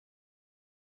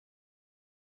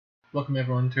Welcome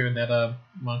everyone to another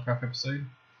Minecraft episode.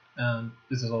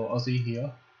 This is all Aussie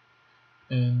here,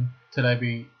 and today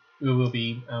we will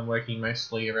be working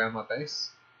mostly around my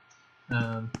base.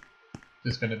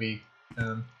 Just going to be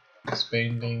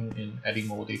expanding and adding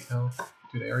more detail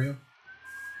to the area.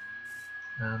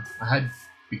 I had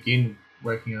begun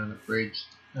working on a bridge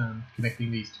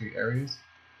connecting these two areas,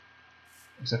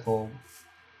 except for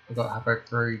I got halfway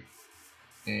through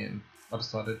and I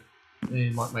decided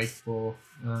it might make for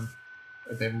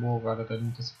a dam wall rather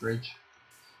than just a bridge.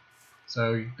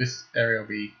 So this area will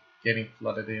be getting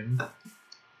flooded in.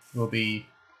 We'll be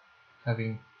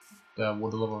having the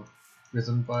water level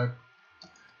risen vibe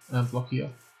block here.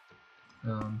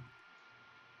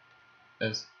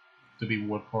 There's to be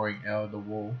water pouring out of the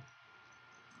wall,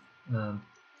 and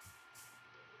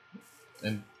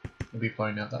it'll be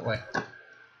flowing out that way.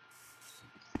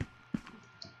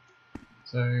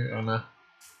 So I'm gonna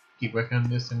keep working on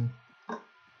this and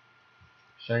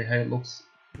show you how it looks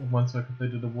once I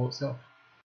completed the wall itself.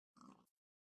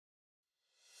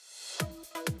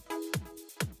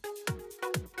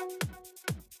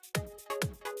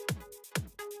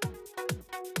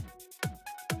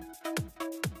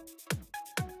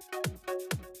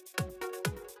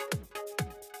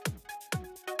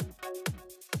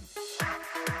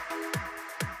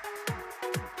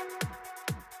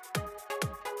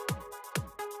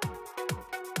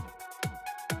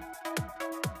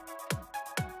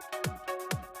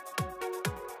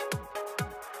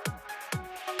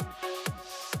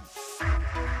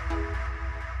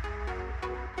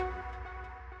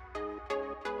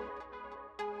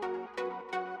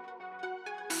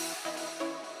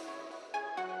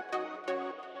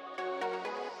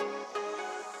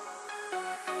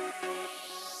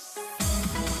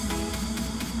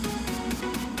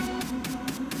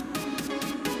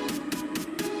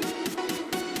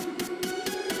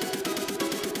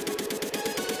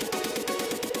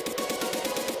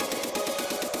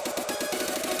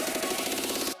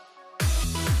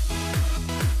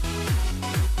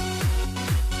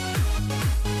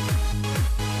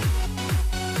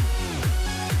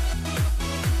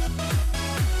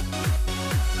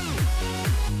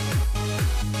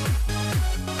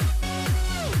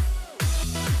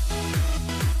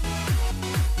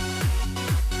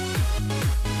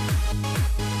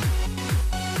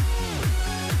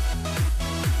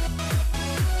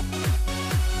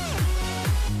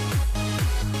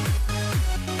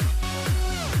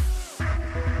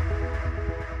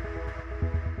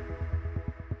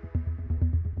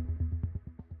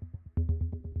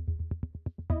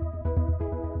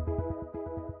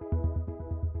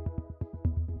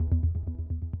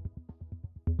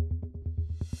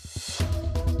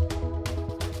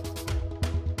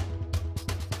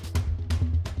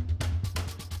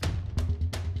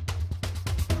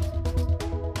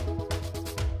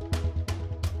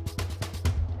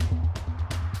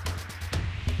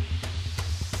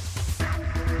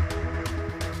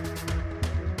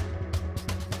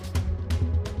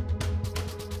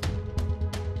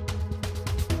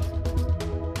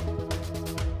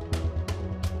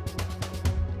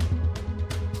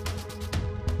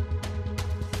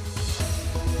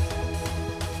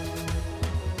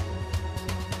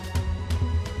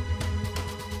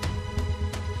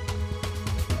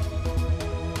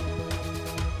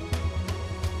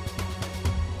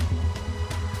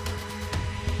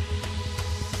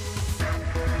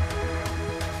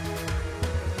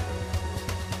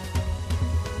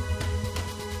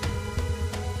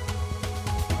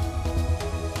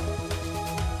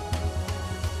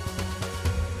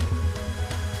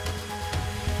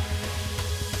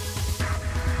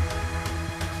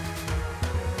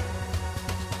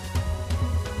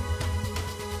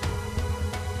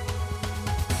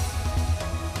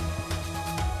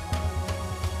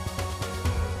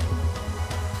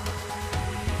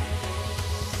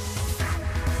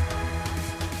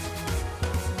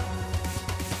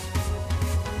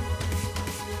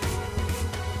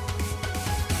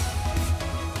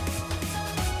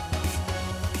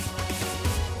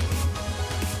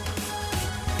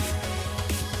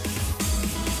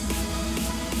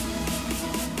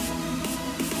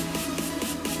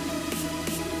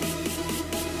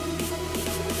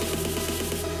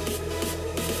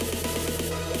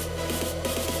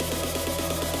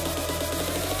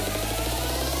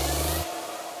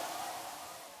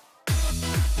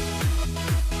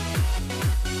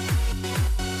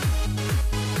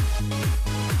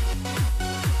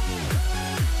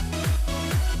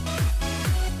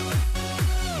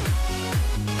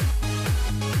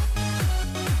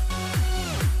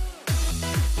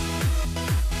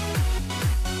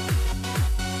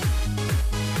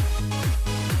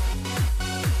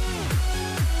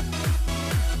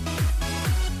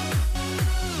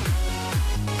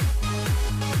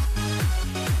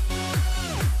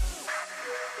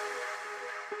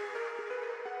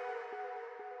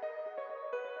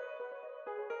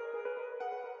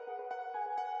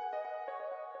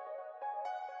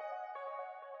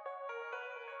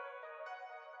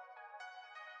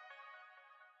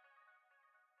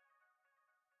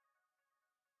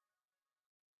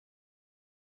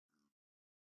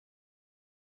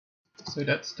 So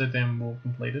that's the dam wall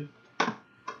completed.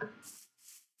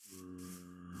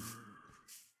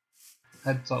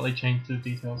 Had slightly changed the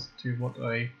details to what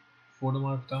I thought I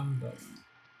might have done, but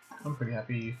I'm pretty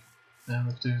happy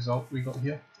with the result we got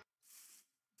here.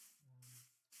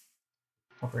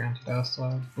 Pop around to the other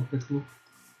side for a quick look.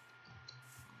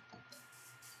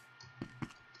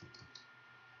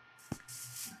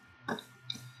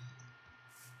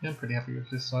 Yeah, I'm pretty happy with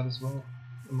this side as well.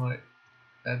 I might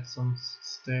add some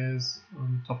stairs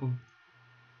on top of,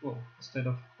 well, instead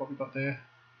of what we got there.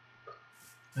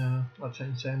 I'll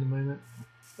change that in a moment.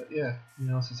 But yeah,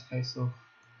 it's just a case of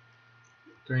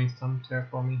doing some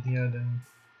terraforming here, then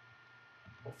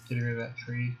getting rid of that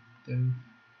tree, then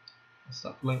I'll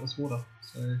start filling it with water.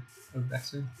 So I'll be back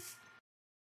soon.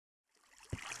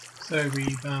 So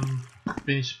we've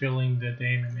finished filling the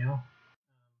dam now.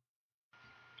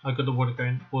 I got the water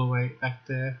going all the way back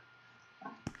there.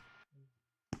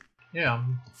 Yeah,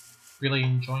 I'm really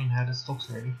enjoying how this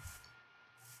looks already.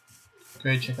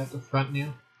 Go check out the front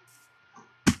now.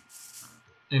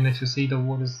 And as you see, the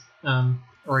water's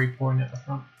already pouring out the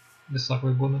front, just like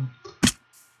we wanted.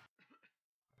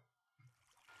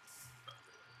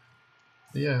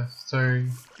 But yeah, so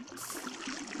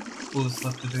all that's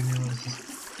left to do now is just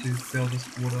to fill this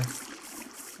water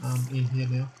in here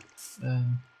now,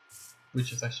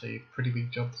 which is actually a pretty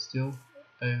big job still,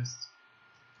 as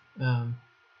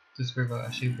this river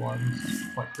actually widens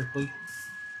quite quickly.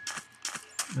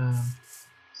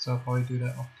 So I'll probably do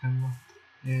that off camera,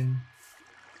 and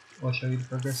I'll show you the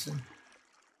progress soon.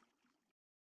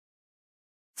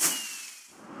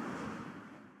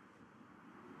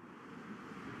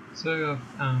 So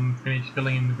I've finished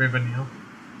filling in the river now.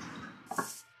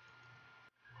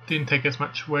 Didn't take as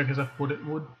much work as I thought it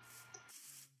would.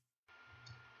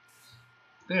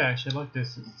 But yeah, I actually like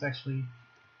this. It's actually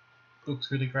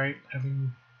looks really great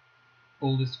having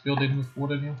all this filled in with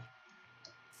water now.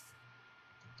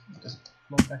 Just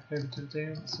flow back over to the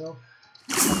dam itself.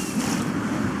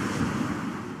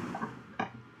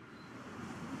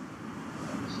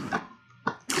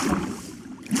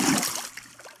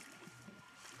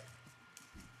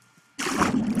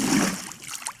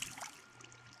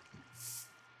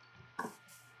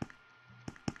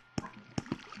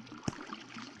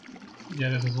 Yeah,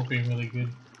 this is looking really good.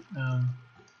 Now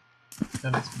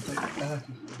let's complete that.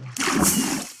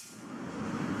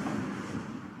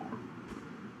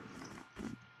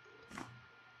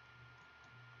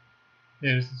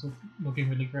 Yeah, this is looking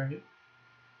really great.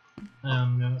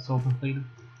 Now that's all completed.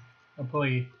 I'll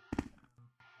probably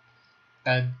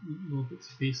add little bits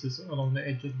and pieces along the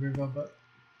edge of the river, but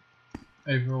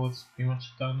overall it's pretty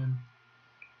much done and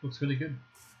looks really good.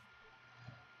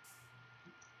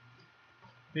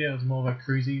 But yeah, it was more of a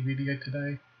cruisy video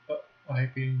today, but I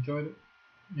hope you enjoyed it,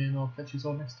 and I'll catch you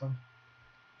all next time.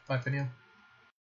 Bye for now.